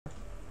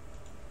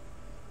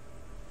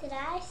Could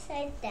I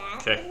say that?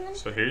 Okay,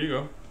 so here you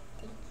go.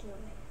 Thank you.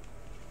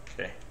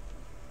 Okay.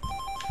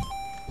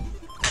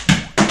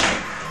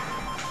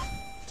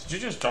 Did you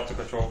just drop the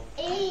control?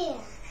 Yeah.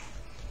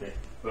 Okay,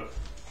 look.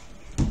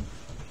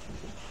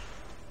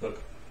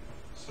 Look.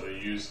 So you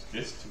use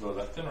this to go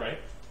left and right.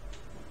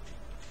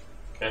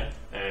 Okay,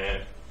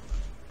 and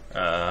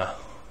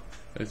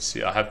let's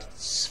see, I'll have to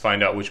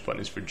find out which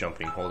button is for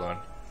jumping. Hold on.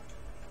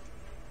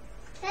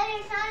 Daddy,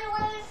 I found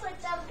one for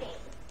jumping.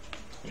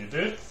 You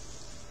did?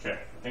 Okay,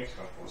 I think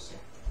so. We'll see.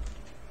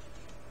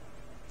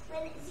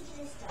 When is it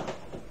gonna start?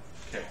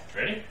 Okay,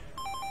 ready?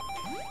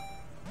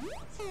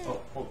 Oh,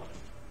 hold on.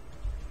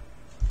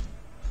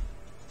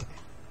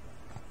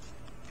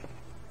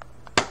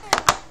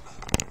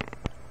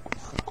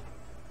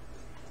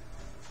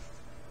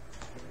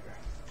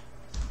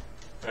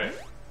 Alright,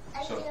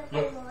 so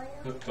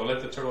look, don't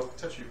let the turtle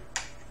touch you.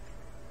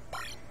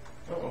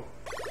 Uh-oh.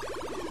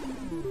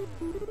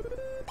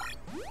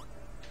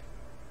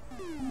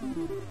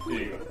 There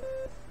you go.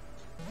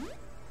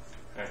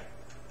 Alright,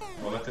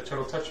 don't let the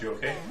turtle touch you,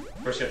 okay?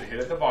 First you have to hit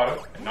at the bottom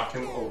and knock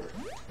him over.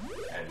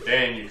 And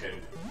then you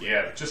can,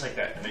 yeah, just like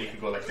that. And then you can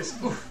go like this,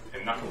 oof,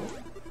 and knock him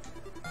over.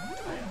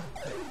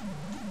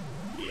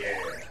 Yeah.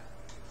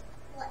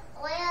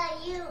 Where are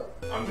you?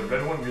 I'm the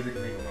red one, you're the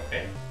green one,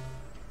 okay?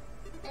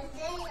 And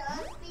then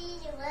I'll be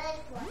the red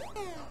one.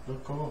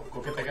 Look,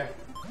 go get that guy.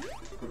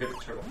 Go get the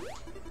turtle.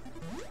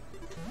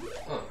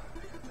 Oh,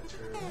 I got the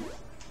turtle.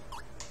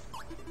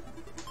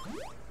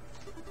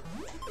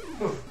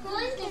 Oof. Who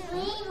is the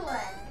green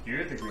one?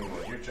 You're the green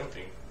one, you're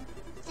jumping.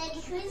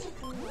 Daddy, who is the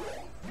green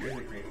one? You're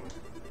the green one.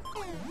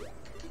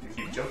 You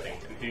keep jumping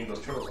and hitting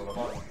those turtles on the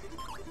bottom.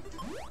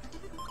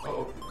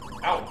 Uh-oh.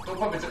 Ow, don't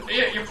bump into me.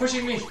 Yeah, you're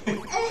pushing me.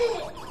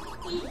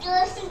 He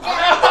goes to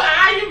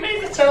Oh, no, you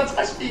made the turtle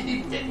touch me.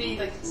 You bit me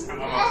like this.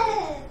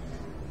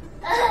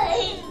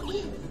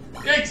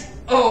 Yikes.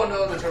 Oh,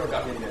 no, the turtle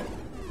got me again.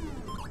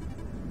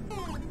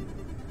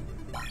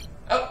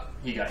 Oh,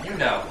 he got you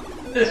now.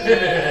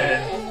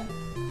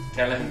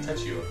 Can't let him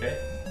touch you, okay?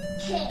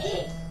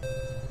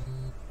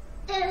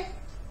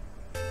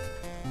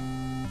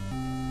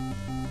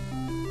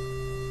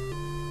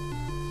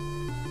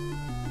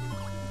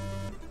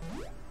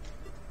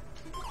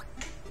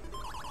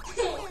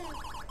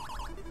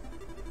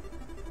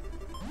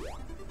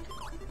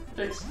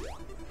 Thanks.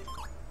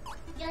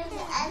 Go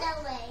the other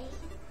way.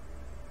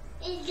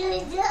 It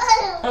goes the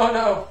other way. Oh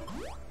no!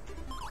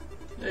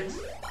 Thanks.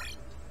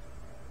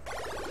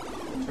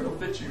 The turtle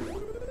bit you.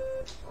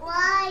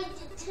 Why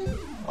did you?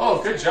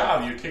 Oh, good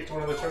job! You kicked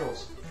one of the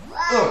turtles.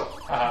 Why? Oh,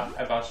 haha,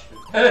 I bounced you.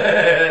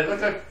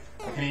 Look, look!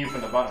 I'm hitting you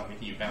from the bottom,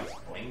 making you bounce.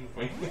 Boing,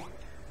 boing.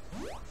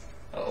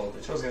 Uh-oh,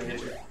 the turtle's gonna get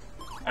you.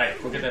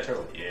 Alright, go get that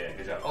turtle. Yeah,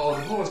 good job. Oh,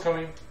 the blue one's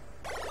coming.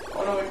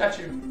 Oh no, I got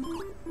you.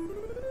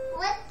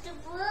 What's the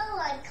blue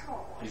one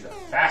called? He's a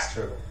fast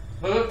turtle.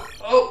 Look!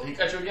 Oh, he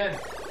got you again.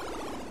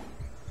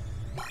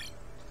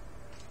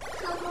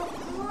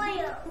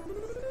 Mario.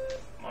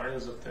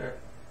 Mario's up there.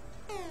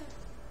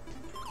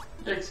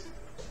 Thanks.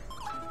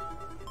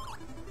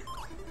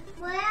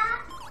 Where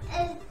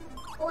is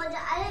all the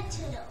other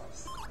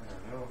turtles? I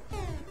don't know.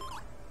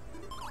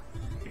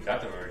 You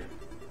got them already.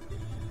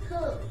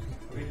 Who?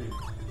 We did.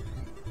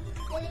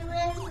 Daddy,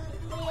 where's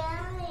where I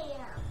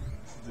am?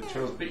 The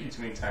turtles bit you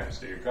too many times,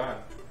 so you're gone.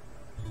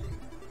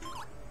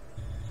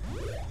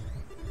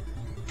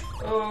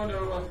 Oh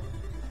no.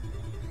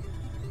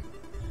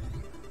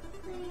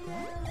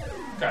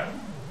 Got him.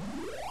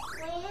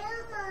 Where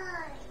am I?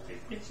 It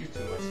bit you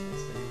too much, so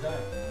you're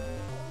gone.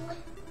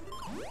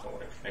 Don't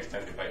worry. Next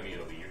time you bite me,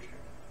 it'll be your turn.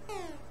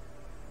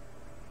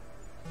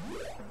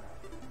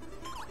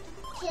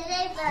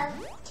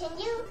 Can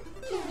you?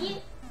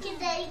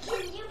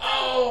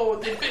 Oh,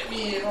 they bit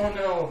me! Oh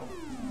no!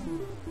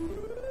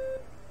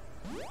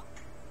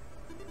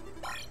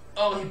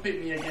 Oh, he bit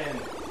me again.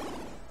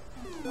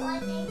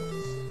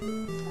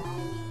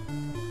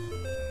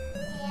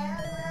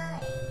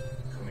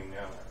 Coming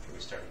now after we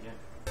start again.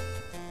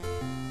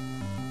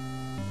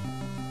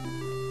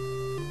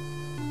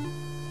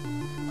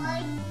 I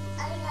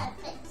got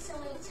bit so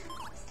many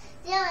times.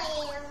 There I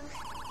am.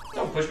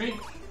 Don't push me.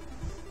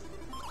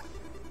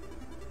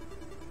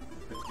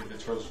 Let's get the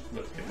turtles.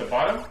 Look, hit the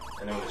bottom,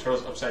 and then when the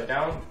turtle's upside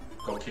down,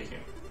 go kick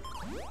him.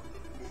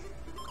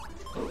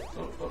 Oh,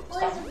 stop.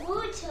 Where's the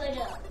blue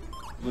turtle?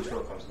 Blue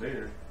turtle comes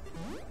later.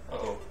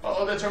 Uh-oh.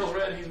 Uh-oh, that turtle's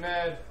red. He's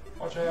mad.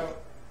 Watch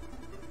out.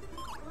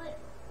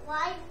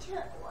 Why it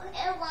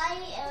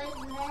was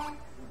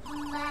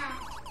mad?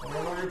 Oh,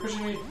 no, you're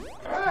pushing me.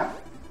 Ah!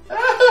 Ah,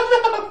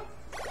 no!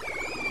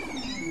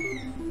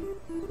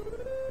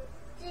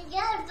 You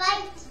gotta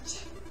bite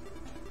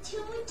 2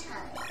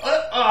 times.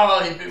 Oh,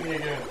 he bit me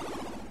again.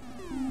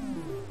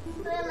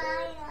 Where am I?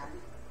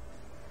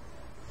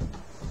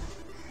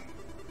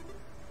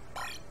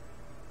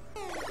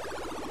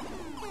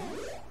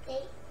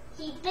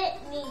 He bit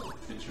me.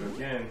 Bit you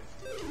again.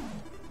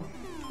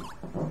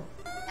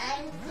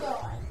 I'm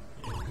gone.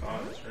 You're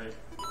gone, that's right.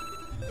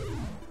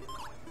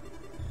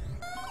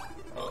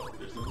 Oh,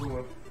 there's the blue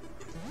one.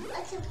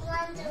 What's the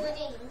blonde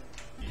doing?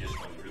 You just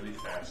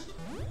fast.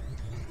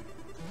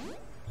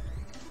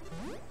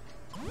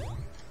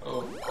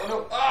 Oh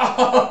no!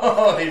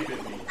 Oh, he bit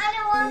me. I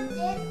don't want this.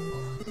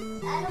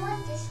 I don't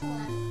want this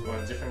one. You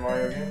want a different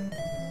Mario game?